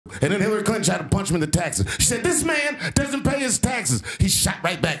And then Hillary Clinton tried to punch him in the taxes. She said, this man doesn't pay his taxes. He shot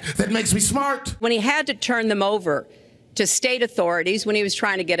right back. That makes me smart. When he had to turn them over to state authorities when he was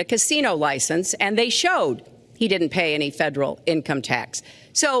trying to get a casino license, and they showed he didn't pay any federal income tax.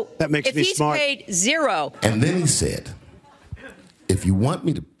 So that makes if me he's smart. paid zero. And then he said, if you want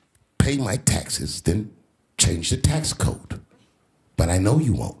me to pay my taxes, then change the tax code. But I know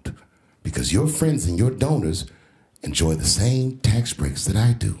you won't, because your friends and your donors enjoy the same tax breaks that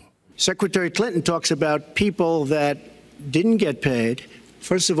I do. Secretary Clinton talks about people that didn't get paid.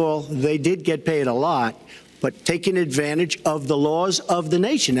 First of all, they did get paid a lot, but taking advantage of the laws of the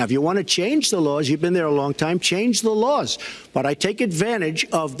nation. Now, if you want to change the laws, you've been there a long time, change the laws. But I take advantage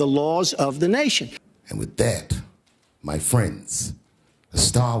of the laws of the nation. And with that, my friends, a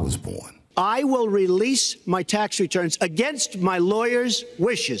star was born. I will release my tax returns against my lawyer's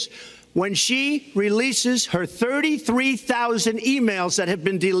wishes when she releases her 33,000 emails that have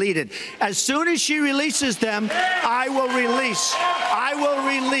been deleted. As soon as she releases them, I will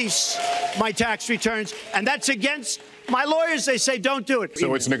release my tax returns, and that's against my lawyers. They say don't do it.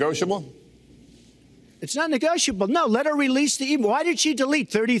 So it's negotiable? It's not negotiable. No, let her release the email. Why did she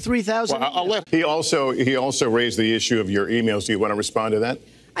delete 33,000 well, I'll let. He also raised the issue of your emails. Do you want to respond to that?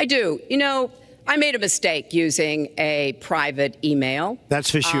 I do. You know, I made a mistake using a private email.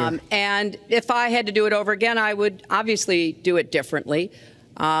 That's for sure. And if I had to do it over again, I would obviously do it differently.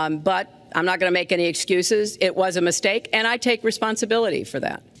 But I'm not going to make any excuses. It was a mistake, and I take responsibility for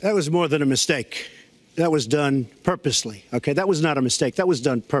that. That was more than a mistake. That was done purposely. Okay, that was not a mistake. That was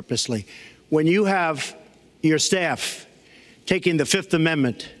done purposely. When you have your staff taking the Fifth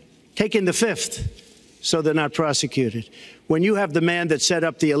Amendment, taking the Fifth, so they're not prosecuted. When you have the man that set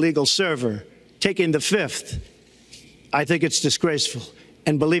up the illegal server taking the Fifth, I think it's disgraceful.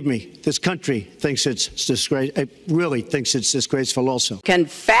 And believe me, this country thinks it's disgraceful. It really thinks it's disgraceful also. Can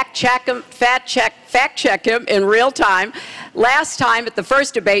fact check him in real time. Last time at the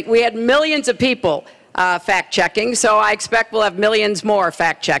first debate, we had millions of people fact checking, so I expect we'll have millions more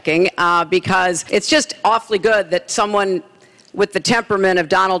fact checking because it's just awfully good that someone with the temperament of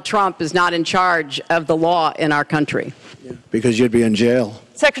Donald Trump is not in charge of the law in our country. Yeah, because you'd be in jail.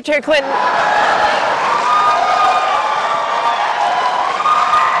 Secretary Clinton.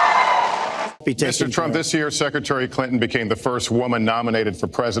 Mr. Trump, this year, Secretary Clinton became the first woman nominated for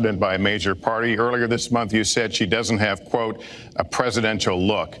president by a major party. Earlier this month, you said she doesn't have, quote, a presidential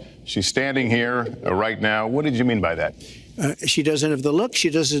look. She's standing here right now. What did you mean by that? She doesn't have the look. She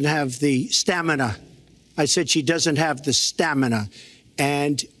doesn't have the stamina. I said she doesn't have the stamina.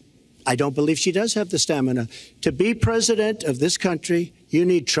 And I don't believe she does have the stamina. To be president of this country, you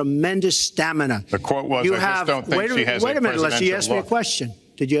need tremendous stamina. The quote was, I just don't think she has a presidential look. Wait a minute, unless you asked me a question.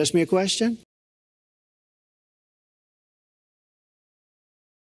 Did you ask me a question?